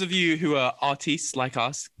 for those of you who are artists like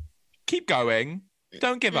us, keep going.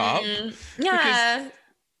 Don't give up. Yeah.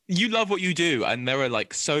 You love what you do, and there are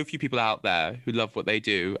like so few people out there who love what they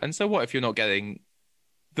do. And so what if you're not getting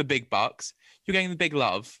the big bucks? You're getting the big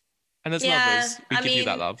love. And as lovers, we give you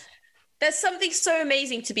that love. There's something so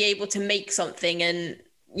amazing to be able to make something and,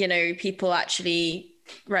 you know, people actually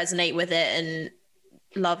resonate with it and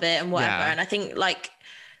love it and whatever. Yeah. And I think, like,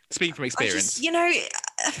 speaking from experience,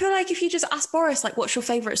 I feel like if you just ask Boris, like, what's your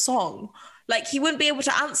favorite song? Like, he wouldn't be able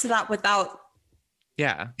to answer that without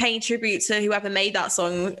paying tribute to whoever made that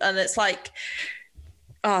song. And it's like,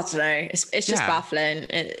 I don't know. It's just baffling.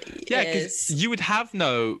 Because you would have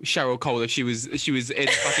no Cheryl Cole if she was in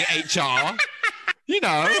fucking HR. You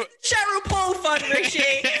know, Cheryl Paul fun, Rishi.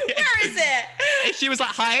 Where is it? If she was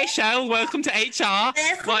like, "Hi, Cheryl, welcome to HR,"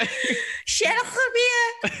 like, Cheryl,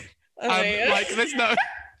 like there's no.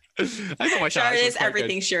 I got my Cheryl is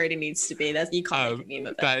everything she already needs to be. You can't make a meme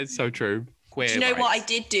of it. That is so true. Do you know what I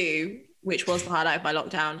did do, which was the highlight of my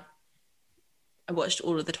lockdown? I watched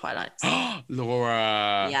all of the Twilights.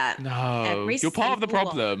 Laura. Yeah. No. You're part of the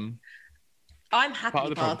problem. I'm happy part of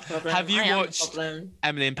the problem. Have you watched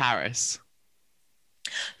Emily in Paris?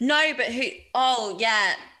 No, but who? Oh,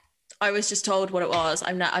 yeah. I was just told what it was.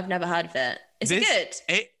 I've never heard of it. Is it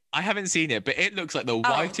good? I haven't seen it, but it looks like the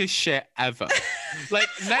whitest shit ever. Like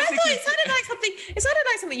Netflix. I thought it sounded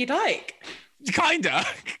like something you'd like.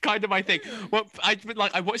 Kinda my thing. Well,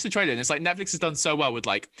 I watched the trailer and it's like Netflix has done so well with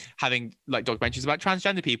like having like documentaries about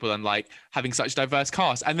transgender people and like having such diverse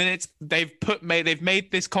cast, and then they've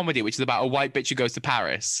made this comedy which is about a white bitch who goes to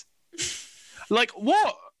Paris. Like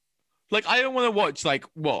what? Like I don't want to watch 8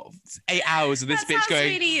 hours of this bitch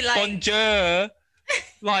going really, bonjour.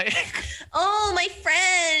 Like, oh, my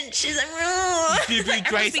French is wrong. Like,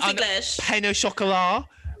 Grace English. Pain au chocolat.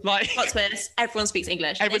 Like, what's worse? Everyone speaks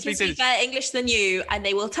English. Everyone speaks English. Better English than you, and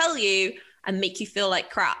they will tell you and make you feel like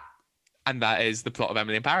crap. And that is the plot of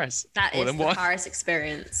Emily in Paris. That is the Paris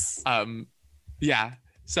experience. Yeah.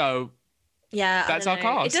 So. Yeah, that's our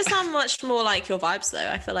cast. It does sound much more like your vibes, though.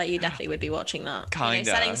 I feel like you definitely would be watching that. Kinda.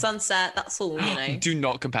 Selling Sunset. That's all. You know. Do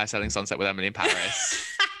not compare Selling Sunset with Emily in Paris.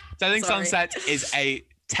 Selling Sunset is a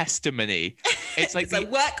testimony. It's like a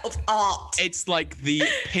work of art. It's like the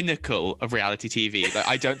pinnacle of reality TV. Like,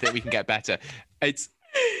 I don't think we can get better. It's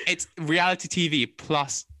reality TV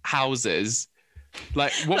plus houses.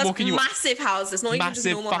 Like what plus more can you? Massive houses, not even just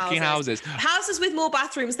normal fucking houses. Houses with more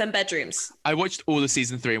bathrooms than bedrooms. I watched all of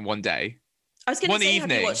season 3 in one day. I was going to say,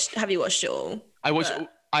 evening. Have you watched it all?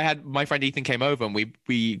 I had my friend Ethan came over and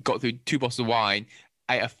we got through 2 bottles of wine,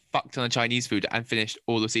 ate a fuck ton of Chinese food, and finished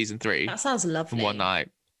all of season 3. That sounds lovely. In one night.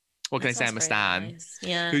 What can I say? I'm a stan. Nice.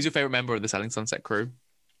 Yeah. Who's your favorite member of the Selling Sunset crew?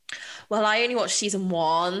 Well, I only watched season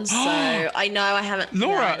 1, so I know I haven't.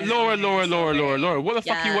 Laura. What the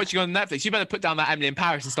fuck are you watching on Netflix? You better put down that Emily in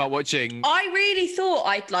Paris and start watching. I really thought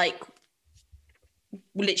I'd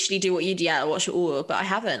literally do what you do, watch it all, but I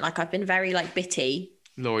haven't. I've been very bitty.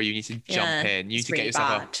 Laura, you need to jump in. You need to get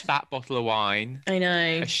yourself a fat bottle of wine. I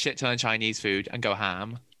know. A shit ton of Chinese food and go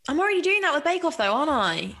ham. I'm already doing that with Bake Off, though, aren't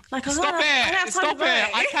I? Stop it!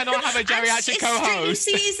 I cannot have a geriatric co-host.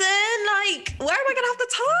 It's season. Where am I going to have the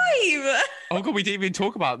time? Oh god, we didn't even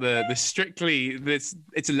talk about the Strictly. It's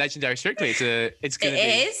a legendary Strictly. It's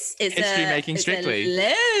history making Strictly.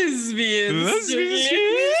 Lesbian.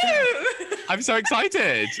 I'm so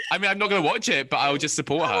excited. I mean, I'm not going to watch it, but I'll just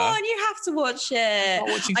support her. Come on, you have to watch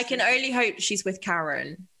it. I can only hope she's with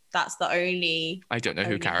Karen. That's the only. I don't know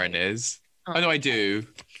who Karen is. Oh no, I do.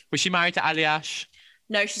 Was she married to Aliash?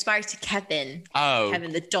 No, she's married to Kevin. Oh.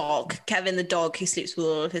 Kevin the dog. Kevin the dog who sleeps with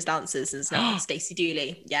all of his dancers and is now Stacey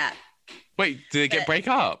Dooley. Yeah. Wait, did they break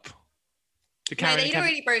up? No, they'd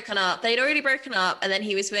already broken up. And then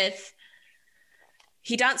he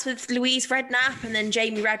danced with Louise Redknapp, and then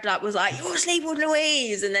Jamie Redknapp was like, "You're sleeping with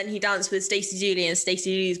Louise," and then he danced with Stacey Dooley, and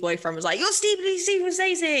Stacey Dooley's boyfriend was like, "You're sleeping with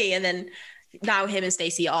Stacey," and then now him and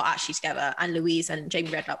Stacey are actually together, and Louise and Jamie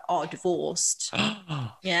Redknapp are divorced.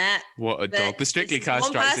 Yeah. What a dog. The Strictly curse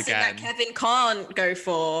strikes again. One person that Kevin can't go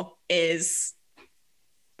for is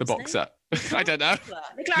the boxer. I don't know.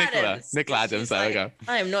 Nicola Adams. There we go.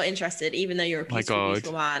 I am not interested, even though you're a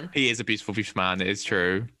beautiful man. He is a beautiful man. It is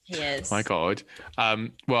true. He is. My God.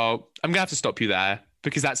 Well, I'm gonna have to stop you there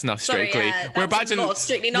because that's enough. Strictly. We're about to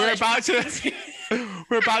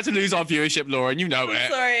lose our viewership, Laura, and you know it.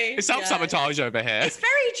 Sorry. It's self-sabotage over here. It's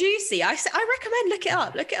very juicy. I recommend look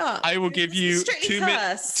it up. I will give you 2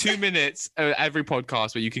 minutes every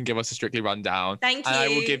podcast where you can give us a Strictly rundown. Thank you. And I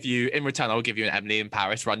will give you, in return, I'll give you an Emily in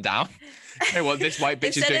Paris rundown. Hey, what this white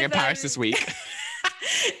bitch is doing in Paris this week.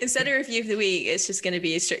 Instead of review of the week, it's just going to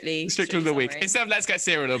be a Strictly of the week. Instead of Let's Get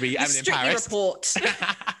Serial, it'll be Emily in Paris. Report.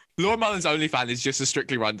 Laura Mullen's OnlyFans is just a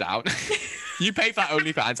Strictly rundown. You pay for that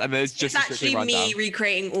OnlyFans and there's just a Strictly rundown. It's actually me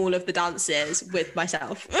recreating all of the dances with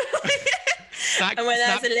myself. And when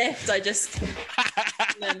there's a lift, I just...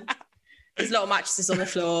 There's a lot of mattresses on the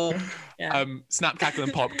floor. Yeah. Snap, Cackle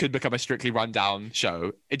and Pop could become a Strictly rundown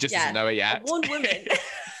show. It just doesn't know it yet. One woman. It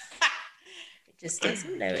just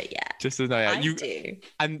doesn't know it yet. Just doesn't know it yet. I do.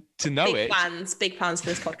 And to know big plans for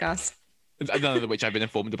this podcast. None of which I've been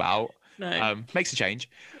informed about. No. Makes a change.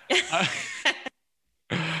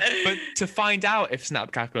 But to find out if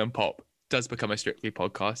Snap, Cackle and Pop does become a Strictly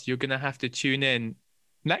podcast, you're going to have to tune in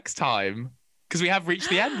next time because we have reached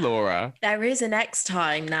the end, Laura. There is a next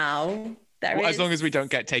time now. As long as we don't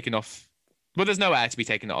get taken off. Well, there's no air to be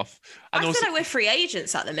taken off. And I feel like we're free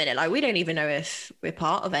agents at the minute. Like, we don't even know if we're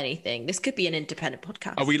part of anything. This could be an independent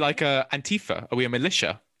podcast. Are we like a Antifa? Are we a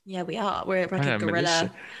militia? Yeah, we are. We're like a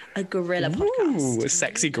guerrilla podcast. Ooh, a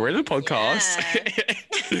sexy guerrilla podcast.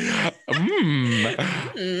 Yeah.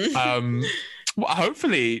 Well,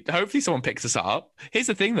 hopefully someone picks us up. Here's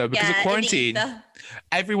the thing though, because of quarantine,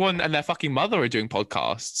 everyone and their fucking mother are doing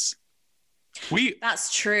podcasts.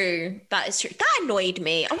 That's true. That is true. That annoyed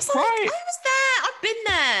me. I was like, I was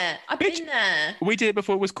there. I've been there. We did it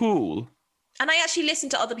before it was cool. And I actually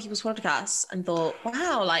listened to other people's podcasts and thought,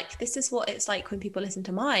 wow, like this is what it's like when people listen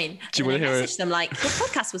to mine. Do you want to hear them like, your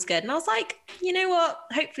podcast was good. And I was like, you know what?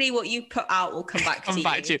 Hopefully what you put out will come back to you.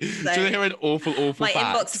 So, do you want to hear an awful my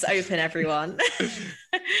fact? inbox is open, everyone.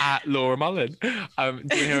 At Laura Mullen. Do you want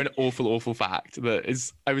to hear an awful fact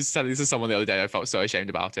I was telling this to someone the other day. I felt so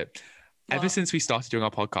ashamed about it. What? Ever since we started doing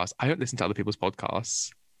our podcast, I don't listen to other people's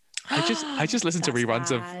podcasts. I just listen to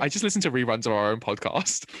reruns of our own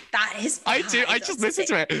podcast. That is bad. I do. I just listen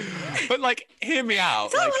to it. But like, hear me out.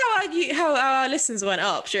 Is that how our listens went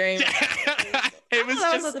up during?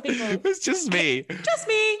 It was just me. Just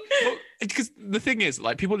me. Well, because the thing is,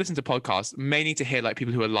 like, people listen to podcasts may need to hear like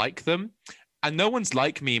people who are like them, and no one's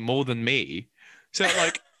like me more than me. So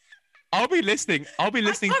like, I'll be listening. I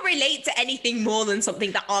can't relate to anything more than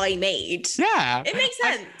something that I made. Yeah, it makes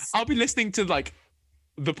sense. I'll be listening to like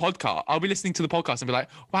the podcast. I'll be listening to the podcast and be like,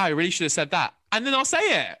 wow, I really should have said that. And then I'll say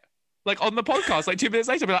it like on the podcast, like 2 minutes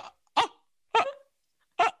later, I'll be like,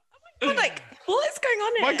 I'm like, what is going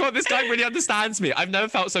on here? My God, this guy really understands me. I've never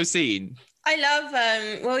felt so seen. I love,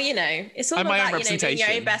 well, you know, it's all about that, doing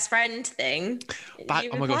your own best friend thing.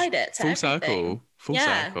 Oh my gosh, full circle.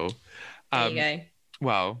 There you go.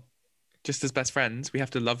 Well, just as best friends, we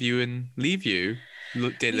have to love you and leave you,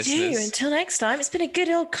 dear listeners. We do. Until next time, it's been a good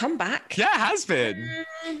old comeback. Yeah, it has been.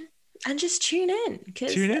 And just tune in.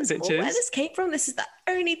 Tune in, bitches. Where this came from. This is the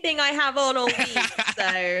only thing I have on all week.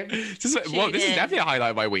 So this is definitely a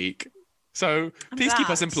highlight of my week. So please keep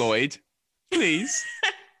us employed. Please.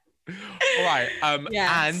 All right.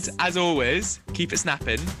 Yes. And as always, keep it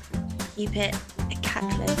snapping. Keep it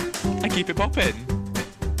cackling. And keep it popping.